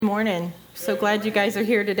Morning. So glad you guys are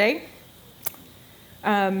here today.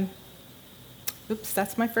 Oops,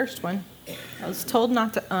 that's my first one. I was told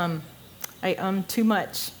not to I too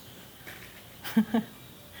much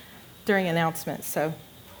during announcements, so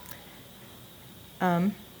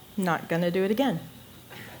not going to do it again.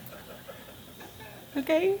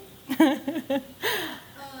 Okay? You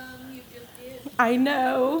just did. I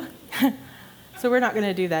know. So we're not going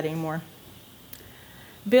to do that anymore.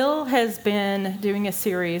 Bill has been doing a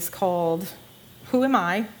series called Who Am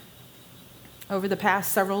I? Over the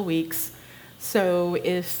past several weeks. So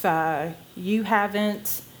if you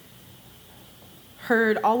haven't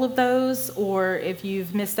heard all of those, or if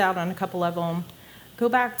you've missed out on a couple of them, go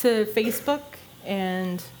back to Facebook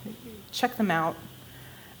and check them out.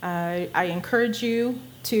 I encourage you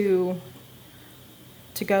to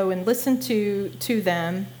go and listen to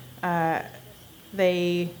them.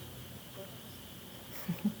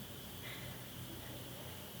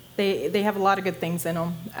 They have a lot of good things in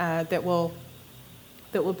them that will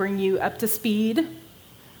bring you up to speed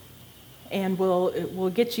and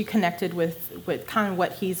will get you connected with kind of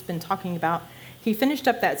what he's been talking about. He finished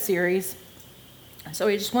up that series, so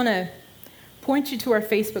I just want to point you to our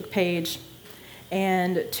Facebook page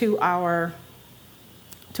and to our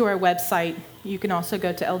website. You can also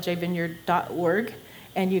go to ljvineyard.org,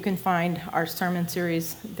 and you can find our sermon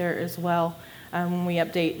series there as well. When we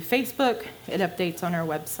update Facebook, it updates on our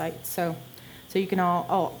website. So you can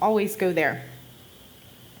always go there.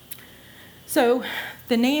 So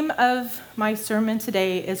the name of my sermon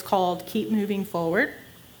today is called Keep Moving Forward.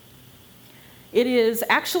 It is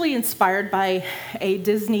actually inspired by a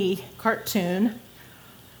Disney cartoon.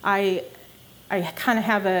 I kind of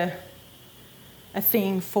have a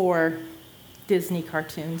thing for Disney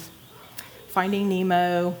cartoons. Finding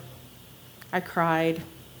Nemo, I cried.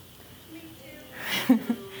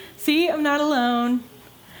 See, I'm not alone.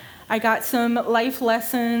 I got some life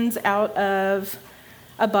lessons out of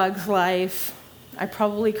A Bug's Life. I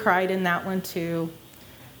probably cried in that one too.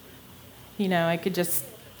 You know, I could just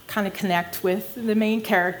kind of connect with the main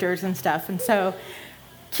characters and stuff. And so,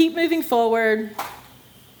 Keep Moving Forward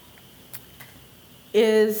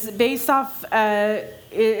is based off,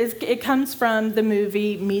 it comes from the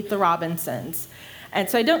movie Meet the Robinsons. And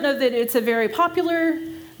so I don't know that it's a very popular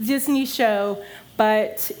Disney show,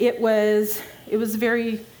 but it was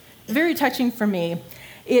very, very touching for me.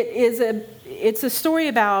 It's a story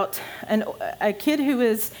about a kid who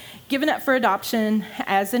was given up for adoption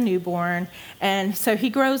as a newborn, and so he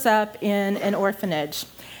grows up in an orphanage.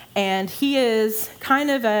 And he is kind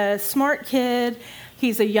of a smart kid.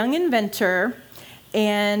 He's a young inventor,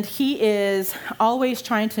 and he is always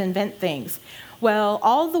trying to invent things. Well,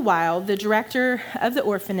 all the while, the director of the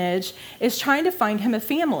orphanage is trying to find him a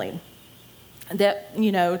family that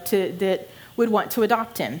would want to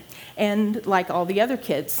adopt him, and like all the other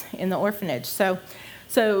kids in the orphanage. So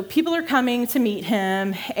people are coming to meet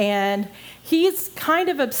him, and he's kind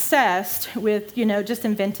of obsessed with, just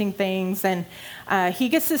inventing things. And he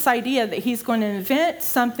gets this idea that he's going to invent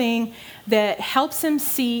something that helps him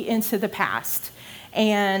see into the past.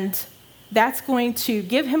 And that's going to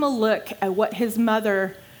give him a look at what his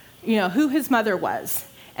mother, who his mother was.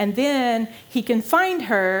 And then he can find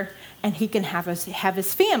her, and he can have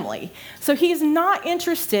his family. So he's not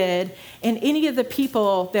interested in any of the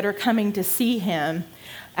people that are coming to see him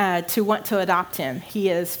to want to adopt him. He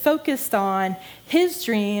is focused on his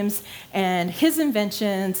dreams and his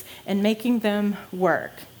inventions and making them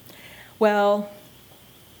work. Well,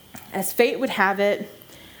 as fate would have it,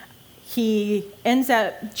 he ends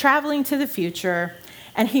up traveling to the future,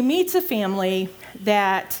 and he meets a family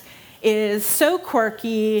that is so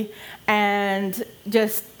quirky and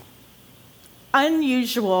just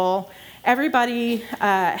unusual. Everybody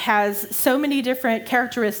has so many different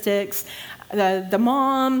characteristics. The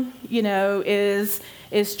mom, is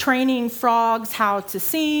training frogs how to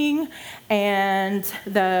sing, and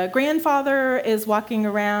the grandfather is walking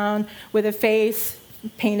around with a face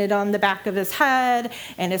painted on the back of his head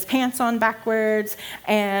and his pants on backwards,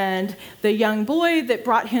 and the young boy that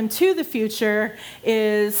brought him to the future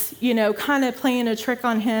is, kind of playing a trick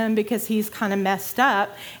on him because he's kind of messed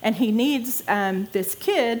up, and he needs this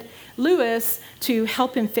kid, Lewis, to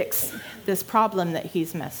help him fix this problem that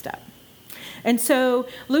he's messed up. And so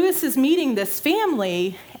Lewis is meeting this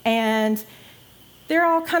family, and they're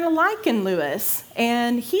all kind of liking Lewis,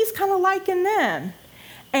 and he's kind of liking them.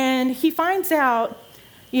 And he finds out,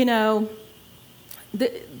 that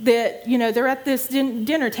they're at this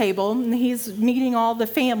dinner table, and he's meeting all the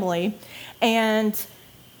family, and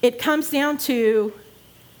it comes down to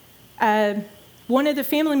one of the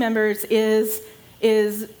family members is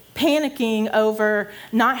panicking over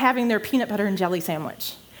not having their peanut butter and jelly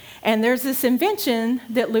sandwich. And there's this invention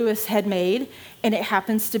that Lewis had made, and it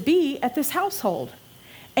happens to be at this household.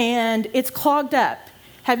 And it's clogged up.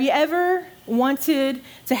 Have you ever wanted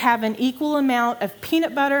to have an equal amount of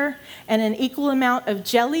peanut butter and an equal amount of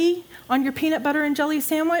jelly on your peanut butter and jelly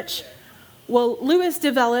sandwich? Well, Lewis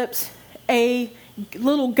developed a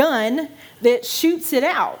little gun that shoots it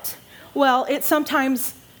out. Well, it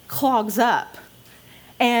sometimes clogs up.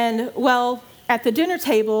 And, well, at the dinner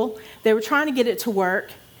table, they were trying to get it to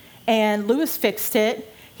work, and Lewis fixed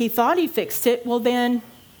it. He thought he fixed it. Well, then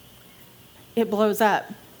it blows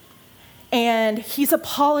up. And he's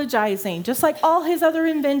apologizing, just like all his other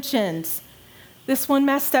inventions. This one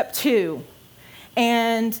messed up too.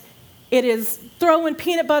 And it is throwing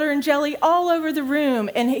peanut butter and jelly all over the room.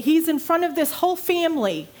 And he's in front of this whole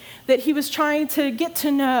family that he was trying to get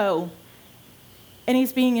to know. And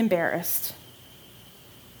he's being embarrassed.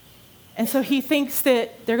 And so he thinks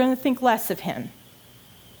that they're going to think less of him.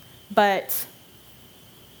 But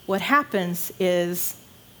what happens is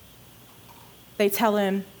they tell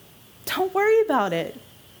him, don't worry about it.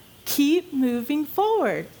 Keep moving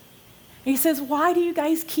forward. And he says, why do you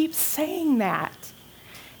guys keep saying that?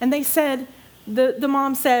 And they said, the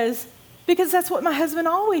mom says, because that's what my husband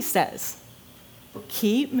always says.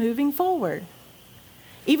 Keep moving forward,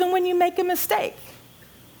 even when you make a mistake.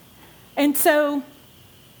 And so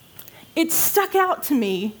it stuck out to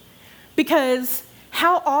me because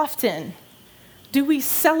how often do we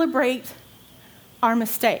celebrate our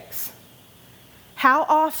mistakes? How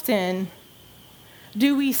often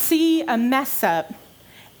do we see a mess up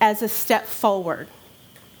as a step forward?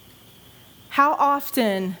 How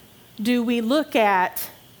often do we look at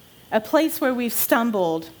a place where we've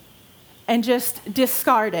stumbled and just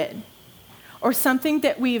discard it? Or something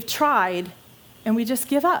that we've tried and we just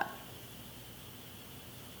give up?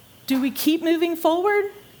 Do we keep moving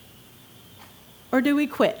forward? Or do we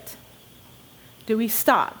quit? Do we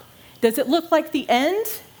stop? Does it look like the end?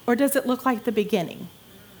 Or does it look like the beginning?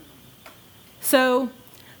 So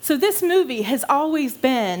this movie has always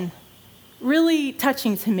been really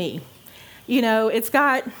touching to me. You know, it's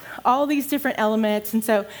got all these different elements, and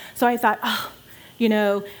so I thought,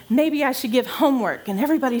 maybe I should give homework, and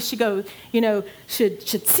everybody should go,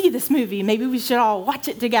 should see this movie. Maybe we should all watch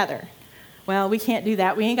it together. Well, we can't do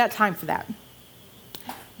that. We ain't got time for that.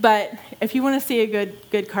 But if you want to see a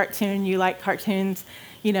good cartoon, you like cartoons,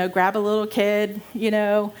 grab a little kid,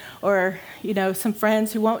 or, some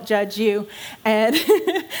friends who won't judge you, and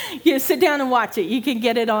you sit down and watch it. You can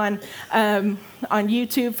get it on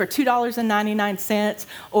YouTube for $2.99,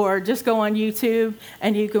 or just go on YouTube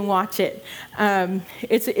and you can watch it.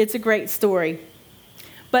 It's a great story.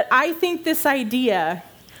 But I think this idea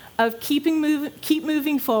of keep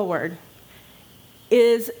moving forward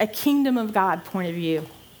is a kingdom of God point of view.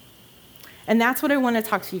 And that's what I want to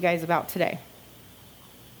talk to you guys about today.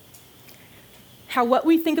 How what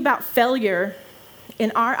we think about failure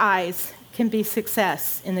in our eyes can be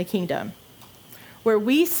success in the kingdom. Where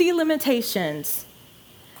we see limitations,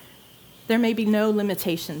 there may be no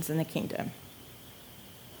limitations in the kingdom.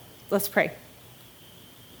 Let's pray.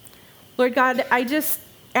 Lord God, I just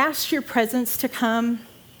ask your presence to come.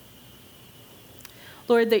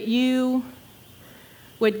 Lord, that you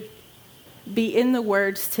would be in the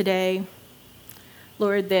words today.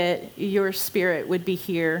 Lord, that your spirit would be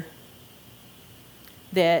here.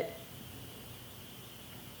 That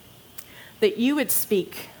you would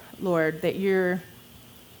speak, Lord, that your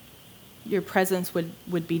presence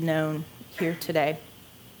would be known here today.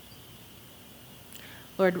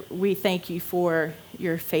 Lord, we thank you for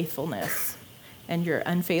your faithfulness and your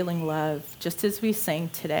unfailing love, just as we sang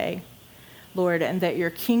today, Lord, and that your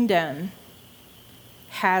kingdom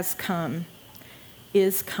has come,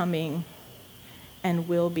 is coming, and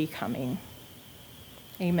will be coming.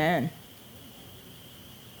 Amen.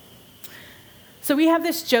 So we have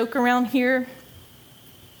this joke around here.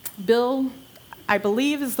 Bill, I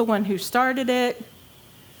believe, is the one who started it.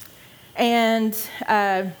 And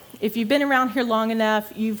if you've been around here long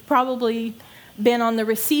enough, you've probably been on the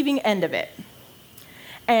receiving end of it.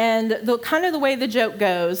 And the way the joke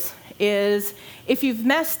goes is if you've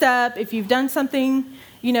messed up, if you've done something,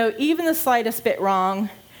 even the slightest bit wrong,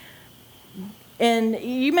 and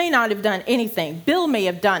you may not have done anything, Bill may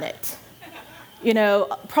have done it.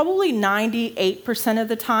 Probably 98% of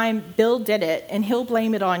the time, Bill did it, and he'll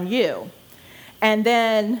blame it on you. And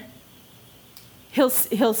then he'll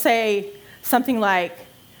say something like,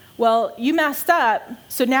 well, you messed up,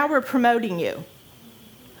 so now we're promoting you.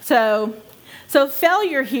 So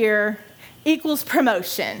failure here equals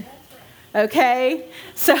promotion. Okay?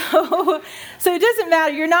 So it doesn't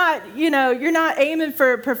matter. You're not aiming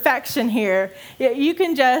for perfection here. You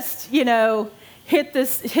can just, hit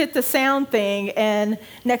the sound thing, and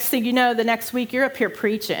next thing you know, the next week you're up here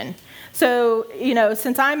preaching. So,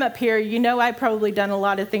 since I'm up here, I've probably done a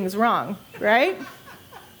lot of things wrong, right?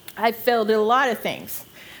 I've failed at a lot of things.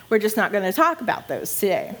 We're just not going to talk about those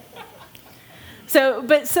today. So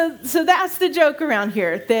that's the joke around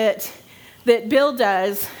here that Bill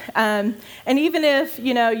does. And even if,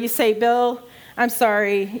 you say, Bill, I'm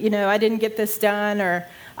sorry, I didn't get this done, or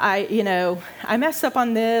I messed up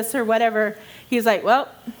on this or whatever, he's like, well,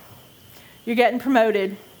 you're getting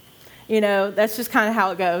promoted. That's just kind of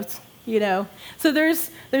how it goes. So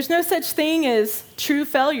there's no such thing as true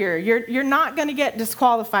failure. You're not going to get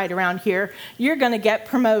disqualified around here. You're going to get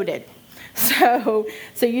promoted. So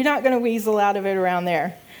you're not going to weasel out of it around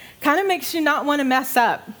there. Kind of makes you not want to mess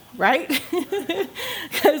up, right?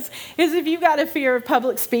 Because if you've got a fear of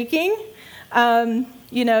public speaking, you're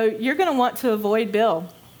going to want to avoid Bill,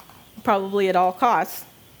 probably at all costs.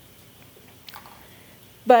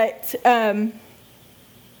 But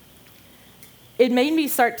it made me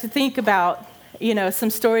start to think about, some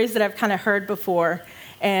stories that I've kind of heard before.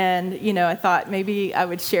 And, I thought maybe I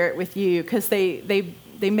would share it with you because they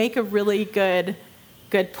make a really good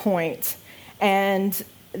point. And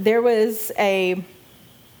there was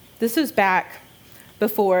this was back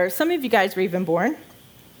before some of you guys were even born.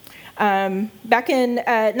 Back in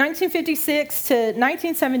 1956 to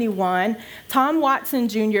 1971, Tom Watson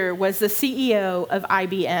Jr. was the CEO of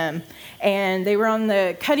IBM, and they were on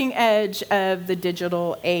the cutting edge of the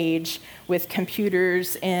digital age with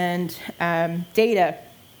computers and data.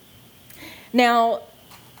 Now,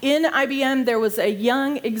 in IBM, there was a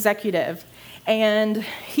young executive, and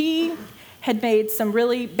he had made some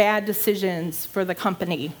really bad decisions for the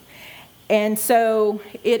company. And so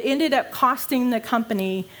it ended up costing the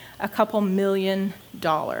company a couple $1 million.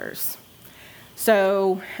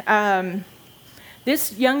 So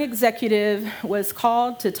this young executive was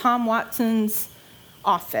called to Tom Watson's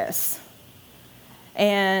office.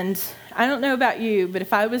 And I don't know about you, but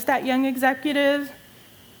if I was that young executive,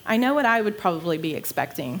 I know what I would probably be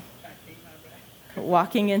expecting.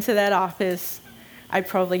 Walking into that office, I'd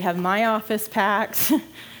probably have my office packed,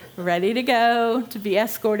 ready to go, to be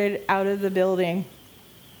escorted out of the building.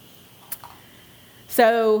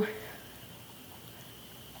 So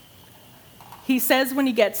he says when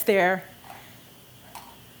he gets there,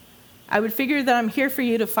 I would figure that I'm here for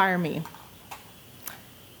you to fire me.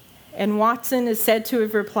 And Watson is said to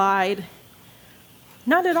have replied,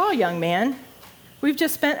 not at all, young man. We've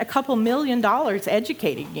just spent a couple $1 million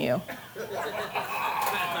educating you.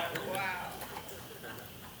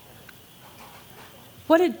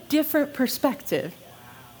 What a different perspective.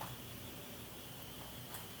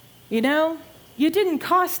 You didn't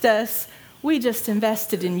cost us, we just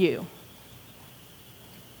invested in you.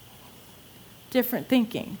 Different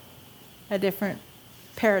thinking, a different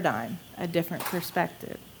paradigm, a different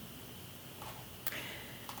perspective.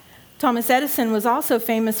 Thomas Edison was also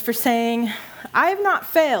famous for saying, I have not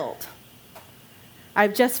failed.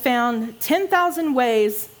 I've just found 10,000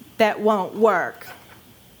 ways that won't work.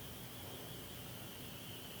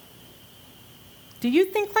 Do you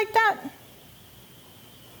think like that?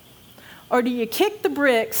 Or do you kick the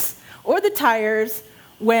bricks or the tires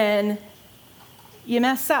when you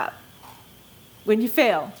mess up, when you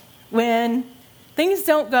fail, when things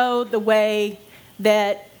don't go the way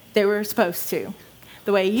that they were supposed to,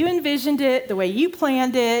 the way you envisioned it, the way you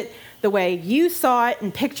planned it, the way you saw it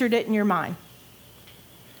and pictured it in your mind?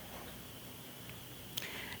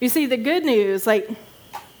 You see, the good news,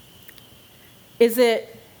 is that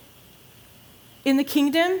in the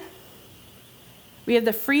kingdom, we have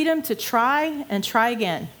the freedom to try and try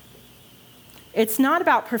again. It's not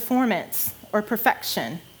about performance or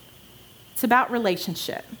perfection. It's about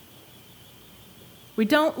relationship. We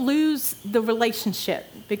don't lose the relationship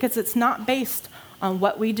because it's not based on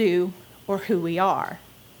what we do or who we are,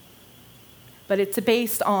 but it's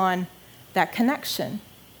based on that connection.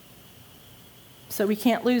 So we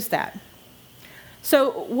can't lose that. So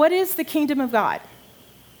what is the kingdom of God?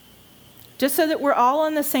 Just so that we're all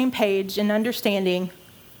on the same page in understanding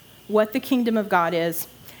what the kingdom of God is.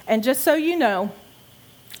 And just so you know,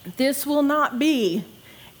 this will not be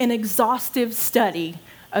an exhaustive study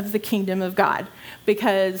of the kingdom of God,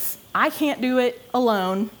 because I can't do it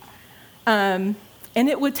alone, and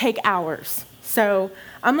it would take hours. So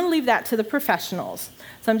I'm going to leave that to the professionals.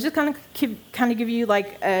 So I'm just going to kind of give you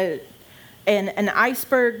like an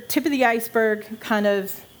iceberg, tip of the iceberg kind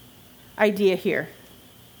of idea here.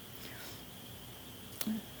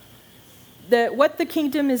 What the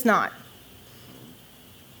kingdom is not.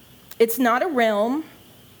 It's not a realm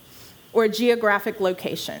or a geographic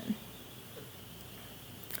location.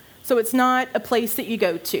 So it's not a place that you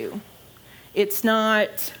go to. It's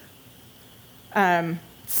not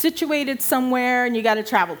situated somewhere and you got to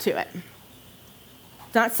travel to it.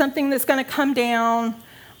 It's not something that's going to come down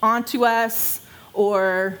onto us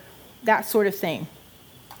or that sort of thing.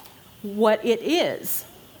 What it is,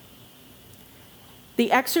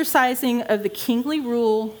 the exercising of the kingly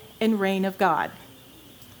rule and reign of God.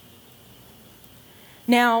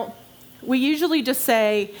 Now, we usually just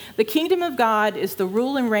say the kingdom of God is the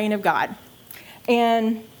rule and reign of God.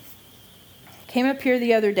 And came up here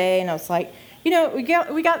the other day and I was like, we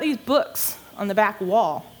got these books on the back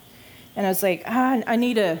wall. And I was like, I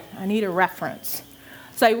need a reference.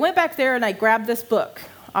 So I went back there and I grabbed this book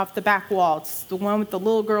off the back wall. It's the one with the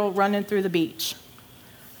little girl running through the beach.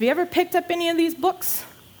 Have you ever picked up any of these books?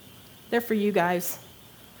 They're for you guys.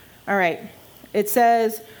 All right. It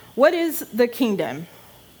says, what is the kingdom?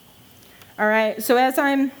 All right. So as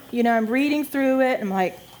I'm reading through it, I'm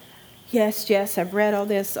like, yes, I've read all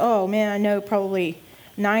this. Oh, man, I know probably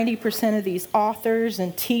 90% of these authors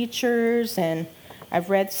and teachers, and I've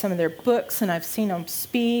read some of their books, and I've seen them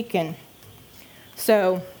speak. And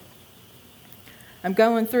so I'm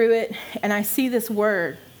going through it, and I see this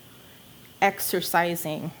word,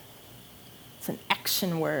 exercising. It's an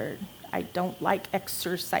action word. I don't like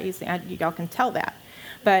exercising. Y'all can tell that.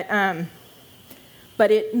 But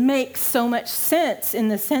it makes so much sense in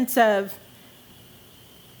the sense of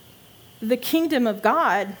the kingdom of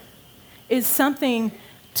God is something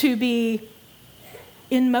to be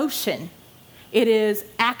in motion. It is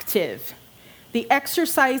active. The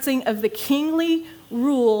exercising of the kingly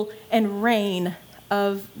rule and reign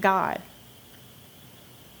of God.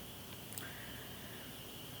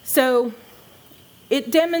 So it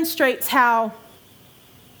demonstrates how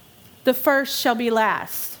the first shall be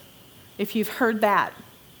last. If you've heard that,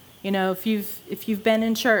 if you've been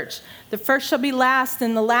in church, the first shall be last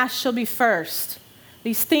and the last shall be first.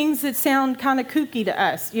 These things that sound kind of kooky to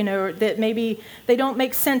us, that maybe they don't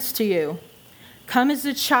make sense to you. Come as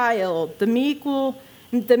a child. The meek,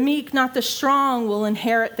 not the strong, will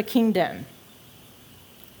inherit the kingdom.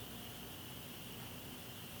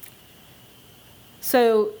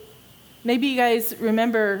 So maybe you guys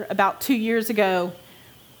remember about 2 years ago,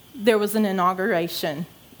 there was an inauguration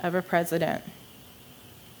of a president.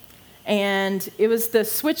 And it was the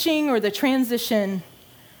switching or the transition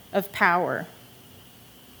of power.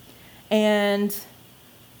 And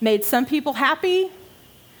made some people happy,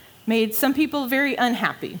 made some people very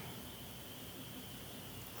unhappy.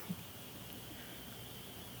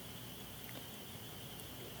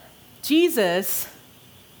 Jesus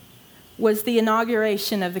was the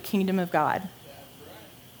inauguration of the kingdom of God.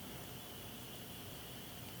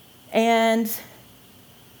 And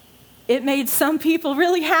it made some people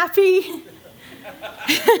really happy.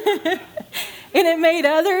 And it made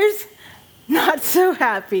others not so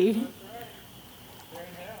happy.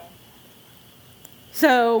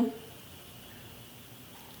 So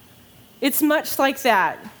it's much like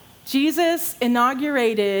that. Jesus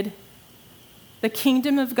inaugurated the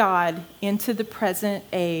kingdom of God into the present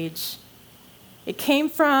age. It came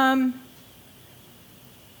from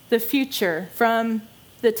the future, from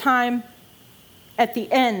the time at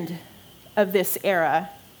the end of this era,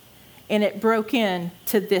 and it broke in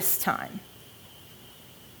to this time.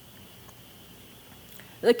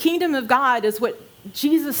 The kingdom of God is what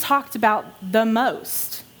Jesus talked about the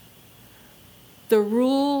most.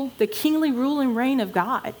 The kingly rule and reign of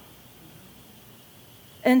God.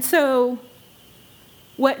 And so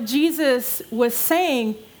what Jesus was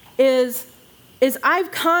saying is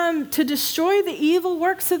I've come to destroy the evil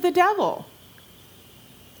works of the devil.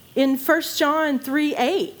 In 1 John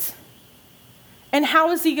 3:8. And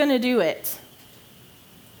how is he going to do it?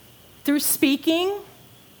 Through speaking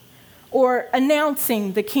or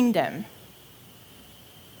announcing the kingdom.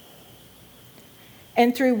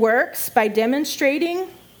 And through works by demonstrating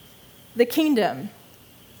the kingdom.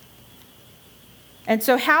 And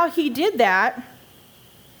so how he did that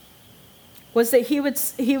was that he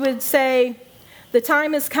would say, the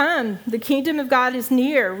time has come, the kingdom of God is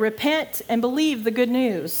near, repent and believe the good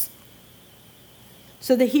news.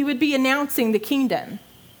 So that he would be announcing the kingdom.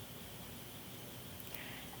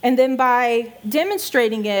 And then by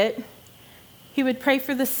demonstrating it, he would pray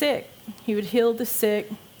for the sick. He would heal the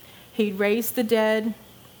sick. He'd raise the dead.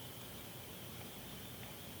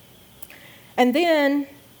 And then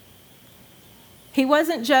he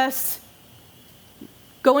wasn't just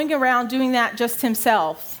going around doing that just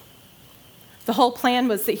himself. The whole plan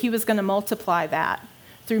was that he was going to multiply that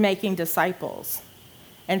through making disciples.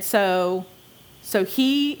 And so So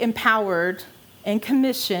he empowered and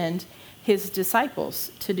commissioned his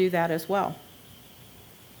disciples to do that as well,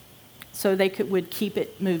 so they would keep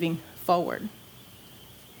it moving forward.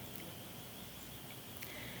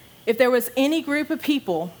 If there was any group of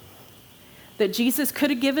people that Jesus could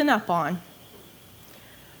have given up on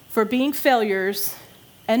for being failures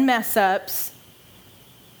and mess-ups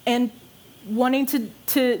and wanting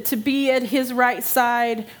to be at his right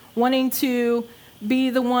side, wanting to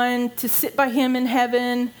be the one to sit by him in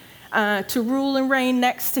heaven, to rule and reign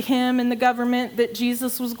next to him in the government that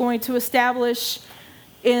Jesus was going to establish,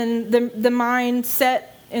 in the mindset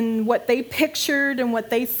and what they pictured and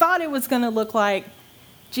what they thought it was going to look like,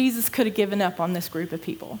 Jesus could have given up on this group of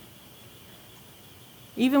people.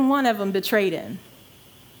 Even one of them betrayed him.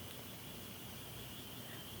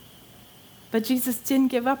 But Jesus didn't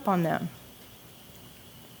give up on them.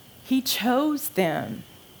 He chose them.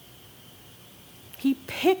 He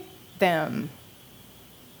picked them.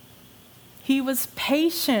 He was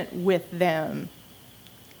patient with them.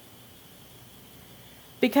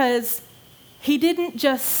 Because he didn't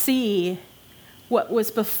just see what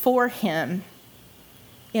was before him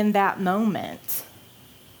in that moment.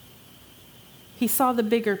 He saw the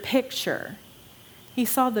bigger picture. He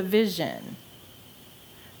saw the vision.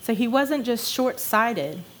 So he wasn't just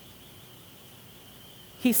short-sighted.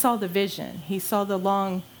 He saw the vision. He saw the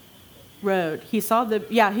long road. He saw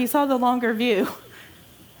the longer view.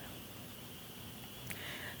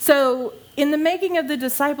 So in the making of the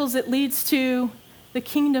disciples, it leads to the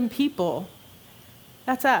kingdom people.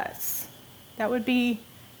 That's us. That would be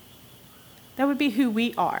who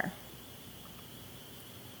we are.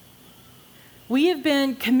 We have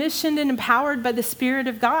been commissioned and empowered by the Spirit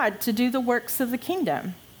of God to do the works of the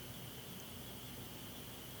kingdom.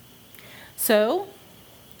 So,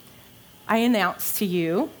 I announce to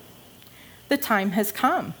you, the time has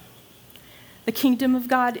come. The kingdom of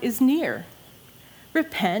God is near.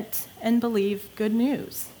 Repent and believe good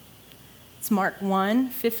news. It's Mark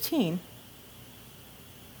 1:15.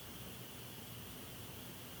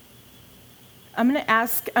 I'm going to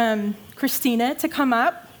ask Christina to come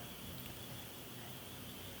up.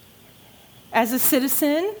 As a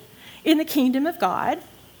citizen in the kingdom of God,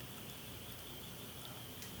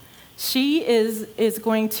 she is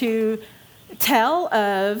going to tell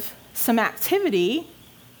of some activity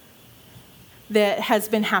that has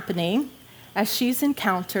been happening as she's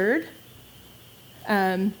encountered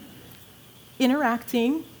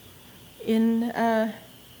interacting out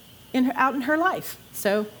in her life.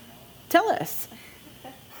 So tell us.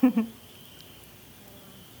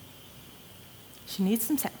 She needs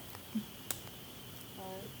some sound.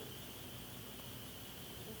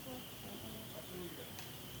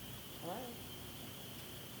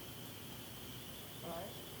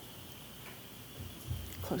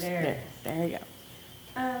 There you go.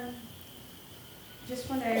 Just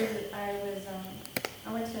one day I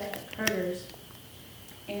went to Kroger's,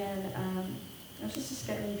 and I was just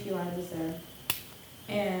getting a few items there,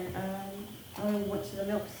 and I went to the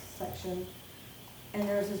milk section, and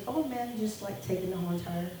there was this old man just like taking the whole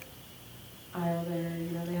entire aisle there.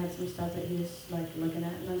 You know, they had some stuff that he was like looking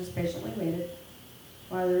at, and I just patiently waited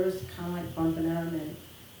while there was kind of like bumping him and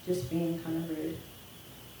just being kind of rude,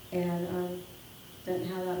 and didn't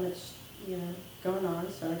have that much, going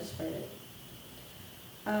on, so I just waited.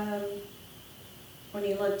 When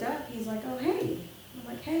he looked up, he's like, "Oh, hey." I'm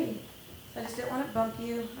like, "Hey." So I just didn't want to bump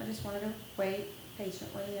you. I just wanted to wait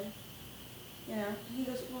patiently, and, and he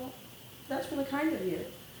goes, "Well, that's really kind of you."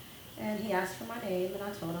 And he asked for my name, and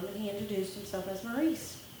I told him, and he introduced himself as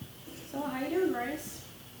Maurice. "So, how you doing, Maurice?"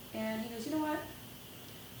 And he goes, "You know what?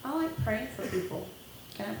 I like praying for people.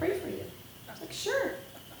 Can I pray for you?" I was like, "Sure."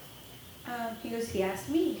 He asked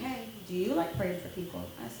me, "Hey, do you like praying for people?"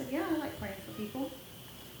 I said, "Yeah, I like praying for people."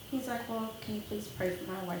 He's like, "Well, can you please pray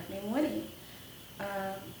for my wife named Winnie?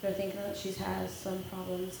 They're thinking that she has some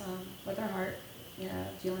problems with her heart,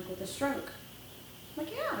 dealing with a stroke." I'm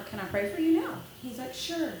like, "Yeah, can I pray for you now?" He's like,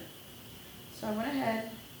 "Sure." So I went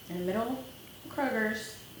ahead, in the middle of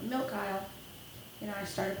Kroger's milk aisle, I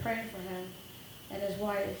started praying for him and his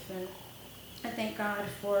wife, and I thank God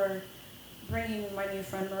for bringing my new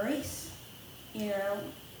friend Maurice, and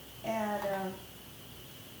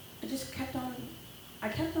I just kept on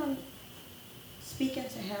speaking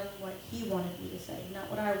to him what he wanted me to say, not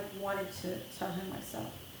what I wanted to tell him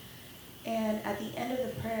myself. And at the end of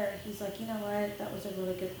the prayer, he's like, "You know what, that was a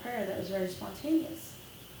really good prayer. That was very spontaneous.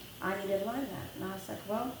 I needed to learn that." And I was like,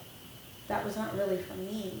 "Well, that was not really for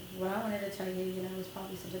me. What I wanted to tell you, was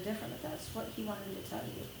probably something different, but that's what he wanted me to tell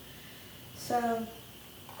you." So,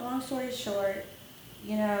 long story short,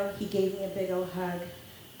 he gave me a big old hug.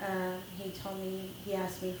 He told me, he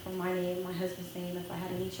asked me for my name, my husband's name, if I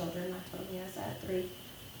had any children. I told him yes, I had 3.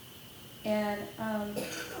 And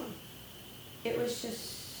it was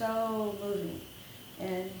just so moving.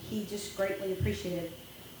 And he just greatly appreciated.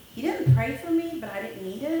 He didn't pray for me, but I didn't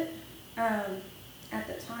need it at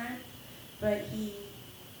the time. But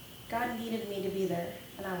God needed me to be there,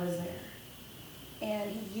 and I was there.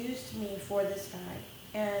 And he used me for this guy.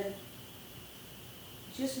 And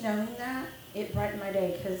just knowing that, it brightened my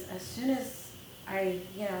day, because as soon as I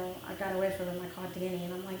got away from him, I called Danny,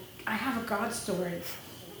 and I'm like, I have a God story.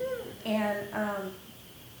 And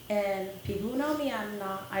people who know me,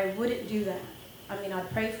 I wouldn't do that. I mean, I'd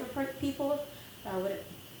pray for people, but I wouldn't,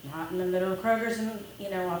 not in the middle of Kroger's and,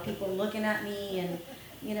 while people looking at me and,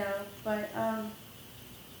 but,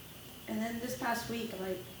 and then this past week,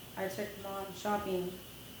 I took Mom shopping,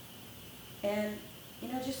 and,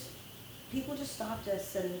 just, people just stopped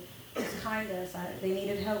us and was kind to us. They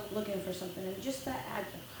needed help looking for something, and just that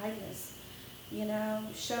act of kindness,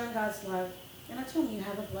 showing God's love. And I told them, you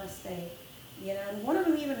have a blessed day, and one of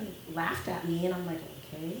them even laughed at me, and I'm like,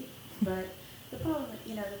 okay, but the problem,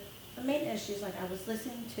 the main issue is, I was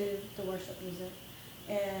listening to the worship music,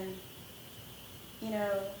 and,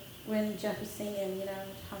 when Jeff was singing,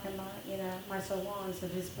 talking about, my soul longs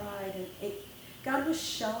of his bride, and God was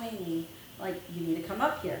showing me, you need to come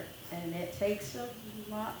up here, and it takes a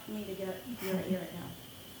lot for me to get here right now.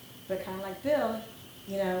 But kind of like Bill,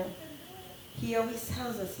 he always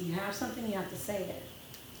tells us, you have something, you have to say it.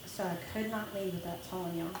 So I could not leave without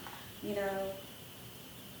telling y'all,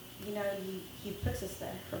 he puts us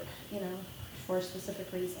there for a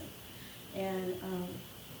specific reason. And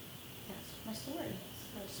that's my story.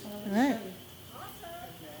 So I just want to show you.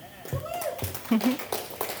 Awesome.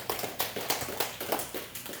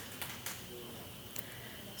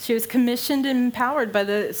 She was commissioned and empowered by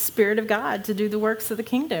the Spirit of God to do the works of the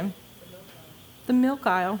kingdom. The milk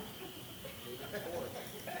aisle.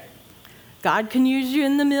 God can use you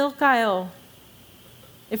in the milk aisle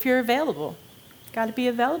if you're available. Got to be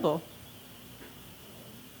available.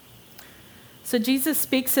 So Jesus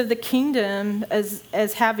speaks of the kingdom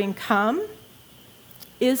as having come,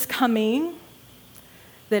 is coming,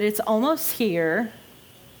 that it's almost here,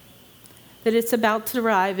 that it's about to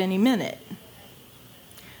arrive any minute.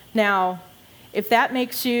 Now, if that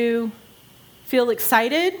makes you feel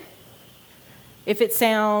excited, if it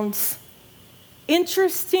sounds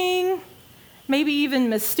interesting, maybe even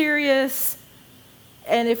mysterious,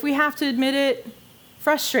 and if we have to admit it,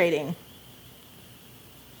 frustrating.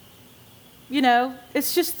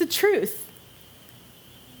 It's just the truth.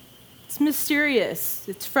 It's mysterious.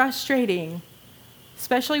 It's frustrating,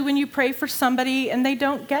 especially when you pray for somebody and they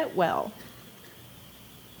don't get well.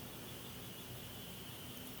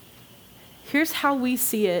 Here's how we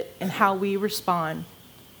see it and how we respond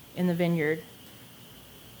in the Vineyard.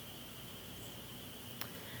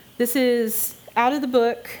 This is out of the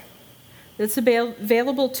book that's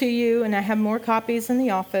available to you, and I have more copies in the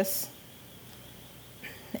office.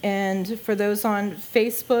 And for those on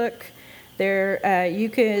Facebook, you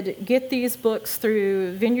could get these books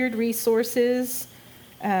through Vineyard Resources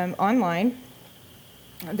online.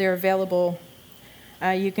 They're available.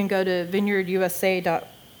 You can go to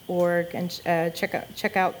vineyardusa.org and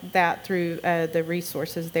check out that through the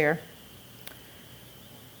resources there.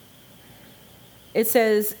 It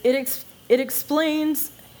says, it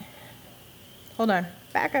explains, hold on,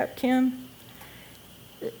 back up, Kim.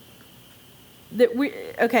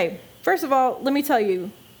 First of all, let me tell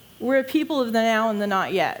you, we're a people of the now and the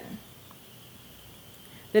not yet.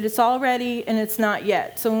 That it's already and it's not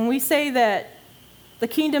yet. So when we say that the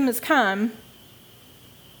kingdom has come,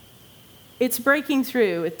 it's breaking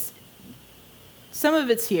through. Some of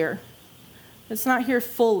it's here. It's not here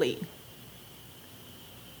fully.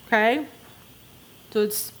 Okay? So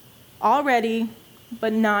it's already,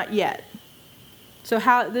 but not yet. So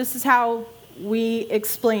this is how we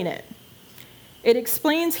explain it. It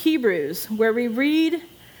explains Hebrews, where we read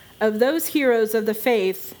of those heroes of the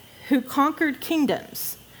faith who conquered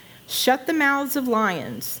kingdoms, shut the mouths of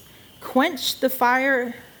lions, quenched the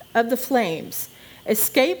fire of the flames,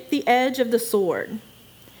 escaped the edge of the sword.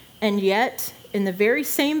 And yet, in the very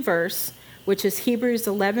same verse, which is Hebrews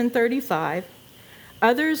 11:35,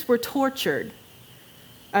 others were tortured.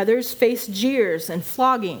 Others faced jeers and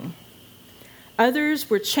flogging. Others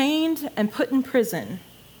were chained and put in prison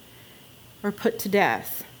or put to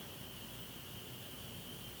death.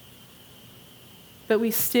 But we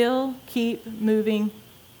still keep moving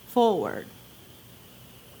forward.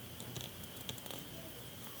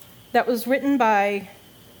 That was written by,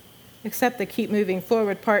 except the keep moving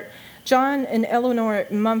forward part, John and Eleanor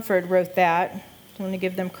Mumford wrote that I want to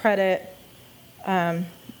give them credit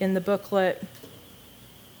in the booklet.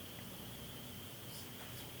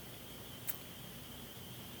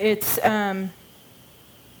 It's in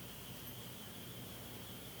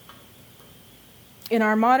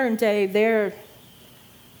our modern day,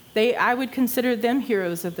 I would consider them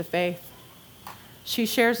heroes of the faith. She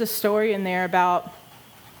shares a story in there about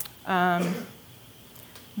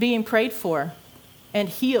being prayed for and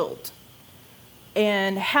healed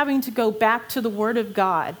and having to go back to the Word of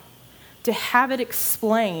God to have it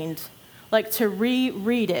explained, like to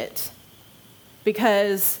reread it,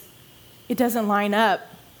 because it doesn't line up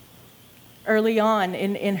early on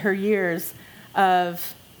in her years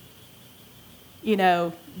of,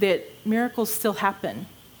 that miracles still happen,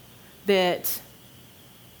 that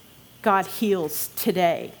God heals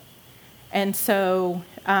today. And so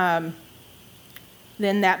then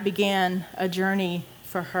that began a journey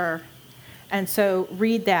for her. And so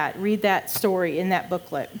read that story in that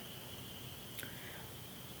booklet.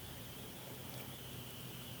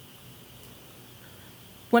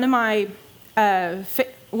 One of my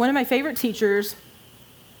favorite teachers,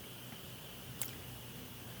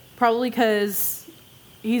 probably because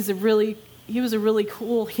he was a really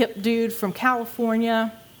cool, hip dude from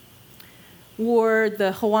California, wore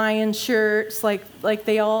the Hawaiian shirts like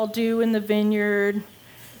they all do in the vineyard,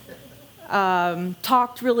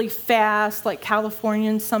 talked really fast like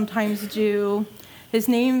Californians sometimes do. His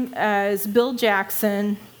name is Bill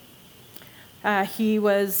Jackson. He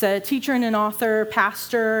was a teacher and an author,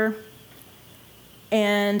 pastor,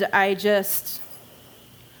 and I just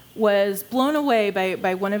was blown away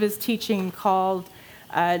by one of his teaching called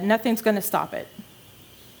Nothing's Gonna Stop It.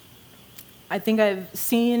 I think I've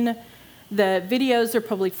seen the videos. They're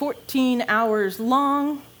probably 14 hours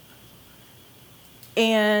long,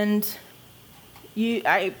 and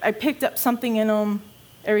I picked up something in them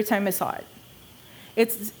every time I saw it.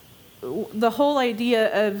 It's the whole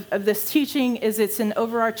idea of this teaching is it's an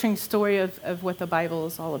overarching story of what the Bible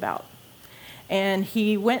is all about. And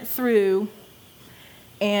he went through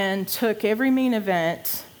and took every main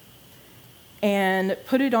event and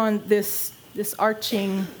put it on this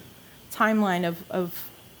arching timeline of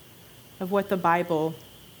what the Bible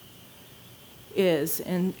is,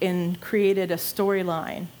 and created a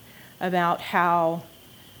storyline about how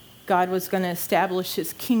God was going to establish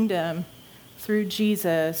his kingdom through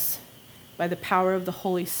Jesus by the power of the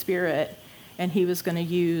Holy Spirit, and he was going to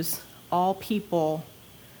use all people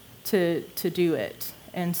to do it.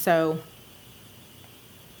 And so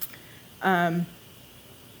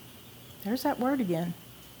there's that word again.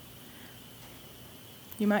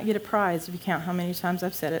 You might get a prize if you count how many times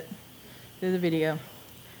I've said it through the video.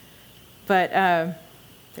 But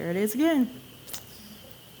there it is again.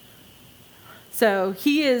 So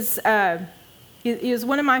he is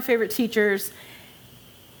one of my favorite teachers,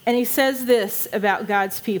 and he says this about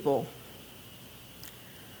God's people.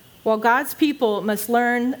 While God's people must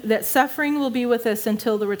learn that suffering will be with us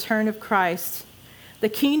until the return of Christ, the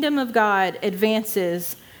kingdom of God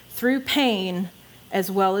advances through pain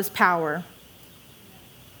as well as power.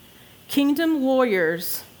 Kingdom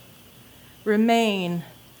warriors remain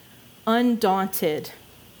undaunted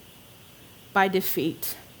by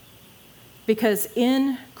defeat, because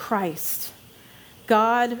in Christ,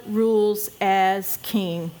 God rules as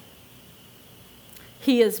king.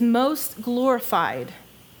 He is most glorified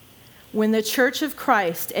when the Church of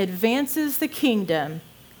Christ advances the kingdom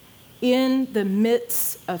in the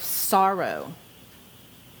midst of sorrow.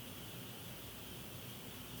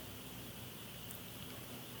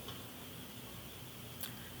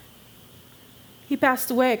 He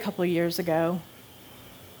passed away a couple of years ago.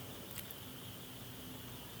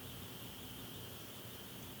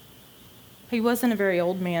 He wasn't a very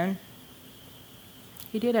old man.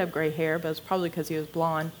 He did have gray hair, but it's probably because he was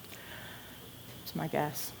blonde. That's my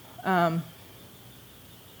guess. But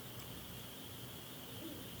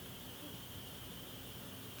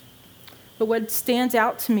what stands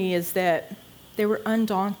out to me is that they were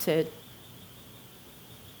undaunted.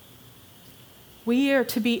 We are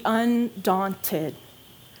to be undaunted,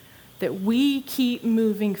 that we keep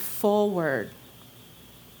moving forward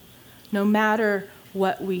no matter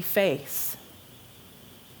what we face.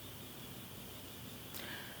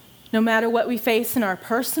 No matter what we face in our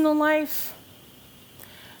personal life,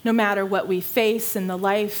 no matter what we face in the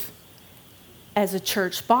life as a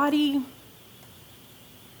church body,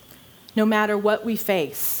 no matter what we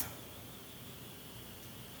face,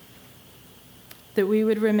 that we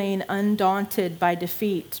would remain undaunted by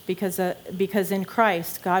defeat, because in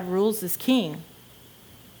Christ, God rules as king.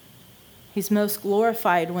 He's most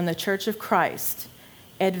glorified when the Church of Christ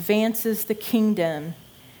advances the kingdom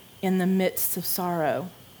in the midst of sorrow.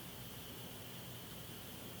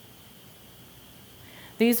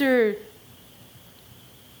 These are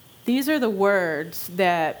the words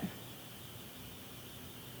that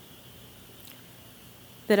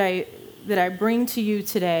I bring to you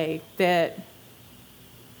today, that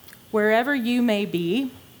wherever you may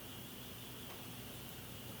be,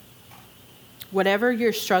 whatever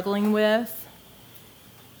you're struggling with,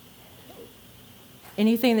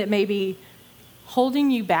 anything that may be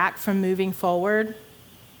holding you back from moving forward,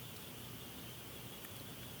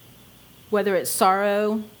 whether it's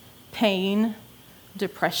sorrow, pain,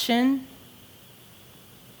 depression,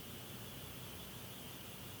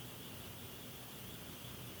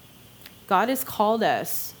 God has called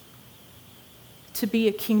us to be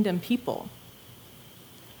a kingdom people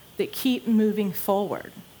that keep moving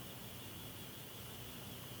forward.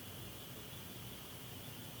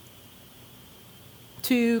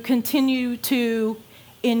 To continue to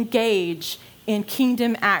engage in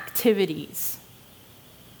kingdom activities,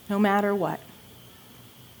 no matter what.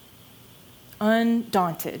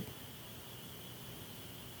 Undaunted.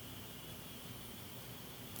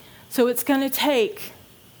 So it's going to take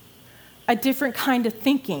a different kind of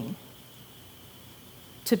thinking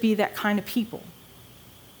to be that kind of people.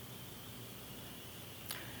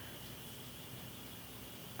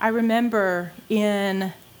 I remember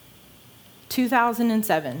in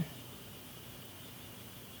 2007,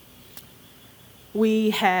 we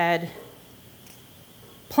had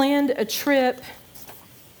planned a trip.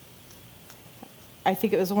 I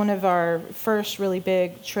think it was one of our first really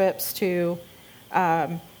big trips to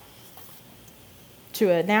a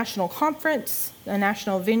national conference, a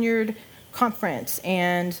National Vineyard conference.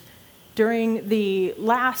 And during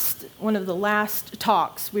one of the last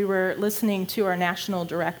talks, we were listening to our national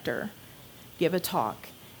director give a talk.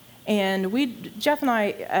 And Jeff and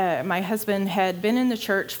I, my husband, had been in the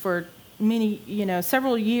church for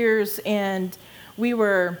several years, and we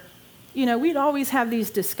were, we'd always have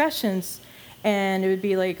these discussions, and it would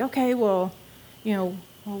be like, okay, well,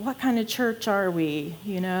 what kind of church are we?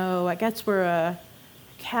 I guess we're a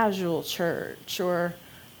casual church, or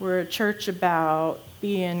we're a church about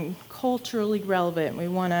being culturally relevant. We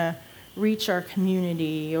want to reach our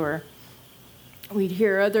community, or we'd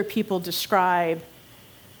hear other people describe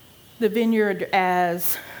the Vineyard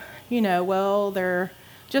as, they're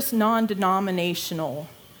just non-denominational.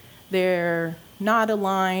 They're not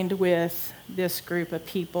aligned with this group of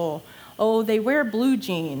people. Oh, they wear blue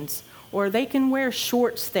jeans, or they can wear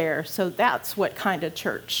shorts there, so that's what kind of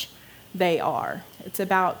church they are. It's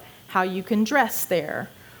about how you can dress there,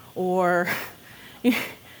 or,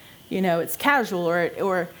 it's casual,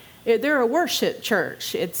 or they're a worship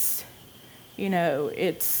church. It's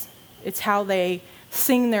how they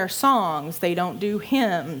sing their songs. They don't do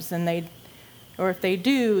hymns, or if they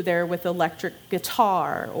do, they're with electric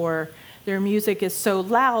guitar, or their music is so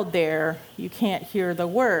loud there you can't hear the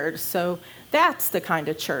words. So that's the kind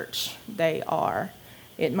of church they are.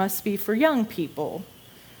 It must be for young people,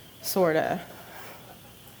 sort of.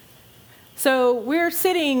 So we're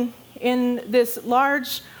sitting in this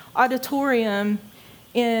large auditorium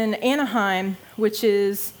in Anaheim, which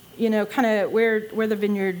is, kind of where the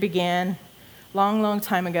Vineyard began, long, long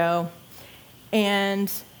time ago. And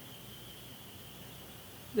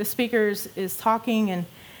the speaker is talking, and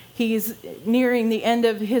he's nearing the end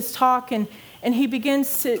of his talk, and he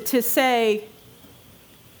begins to say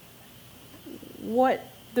what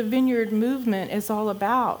the Vineyard movement is all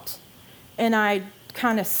about. And I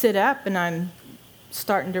kind of sit up, and I'm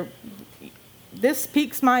this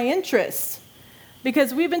piques my interest,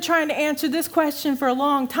 because we've been trying to answer this question for a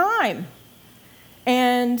long time.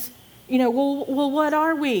 And, well, what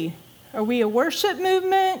are we? Are we a worship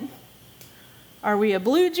movement? Are we a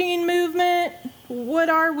blue jean movement? What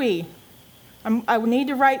are we? I need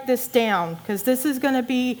to write this down, because this is going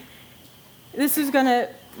to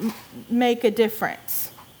make a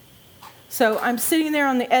difference. So I'm sitting there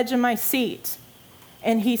on the edge of my seat,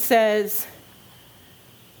 and he says,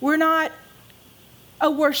 we're not a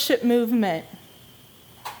worship movement.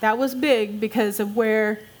 That was big because of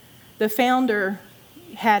where the founder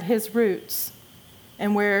had his roots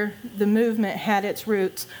and where the movement had its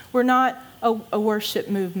roots. We're not a worship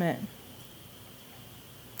movement.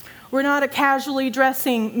 We're not a casually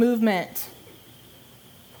dressing movement.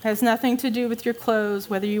 It has nothing to do with your clothes,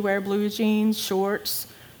 whether you wear blue jeans, shorts,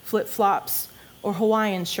 flip-flops, or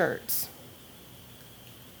Hawaiian shirts.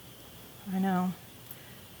 I know.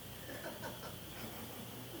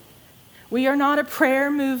 We are not a prayer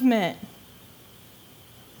movement.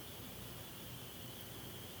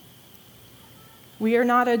 We are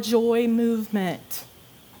not a joy movement.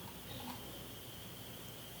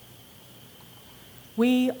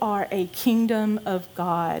 We are a kingdom of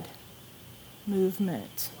God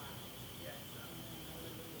movement.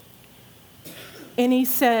 And he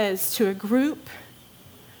says to a group,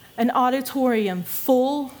 an auditorium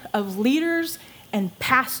full of leaders and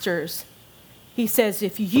pastors, he says,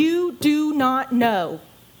 if you do not know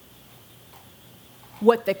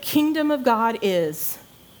what the kingdom of God is,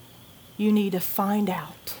 you need to find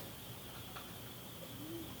out.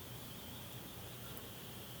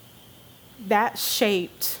 That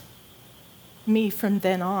shaped me from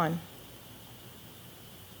then on.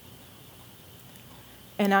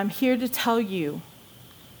 And I'm here to tell you,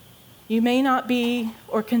 you may not be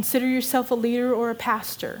or consider yourself a leader or a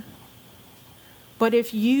pastor, but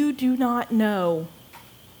if you do not know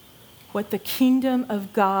what the kingdom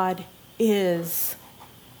of God is,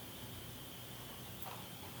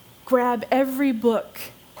 grab every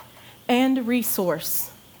book and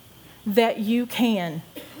resource that you can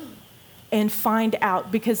and find out,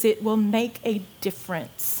 because it will make a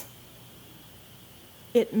difference.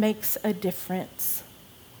 It makes a difference.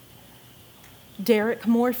 Derek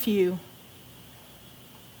Morphew,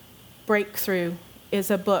 Breakthrough, is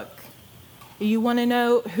a book. You want to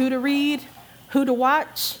know who to read, who to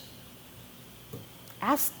watch?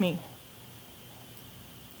 Ask me.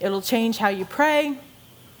 It'll change how you pray.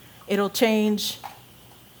 It'll change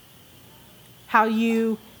how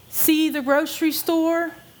you see the grocery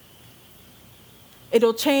store.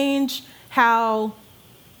 It'll change how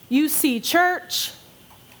you see church.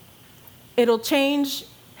 It'll change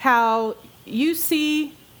how you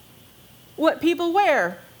see what people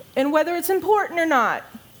wear and whether it's important or not.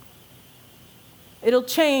 It'll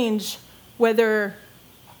change whether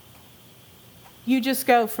you just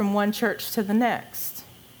go from one church to the next.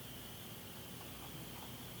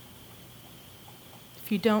 If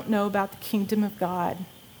you don't know about the kingdom of God,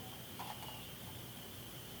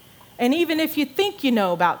 and even if you think you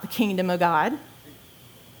know about the kingdom of God,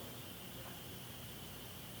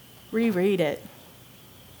 reread it.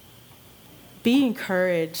 Be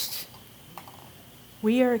encouraged.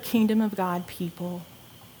 We are a kingdom of God people.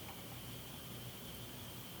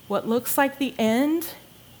 What looks like the end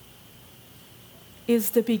is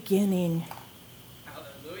the beginning.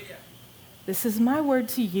 Hallelujah. This is my word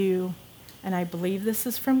to you, and I believe this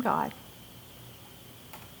is from God.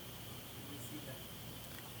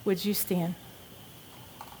 Would you stand?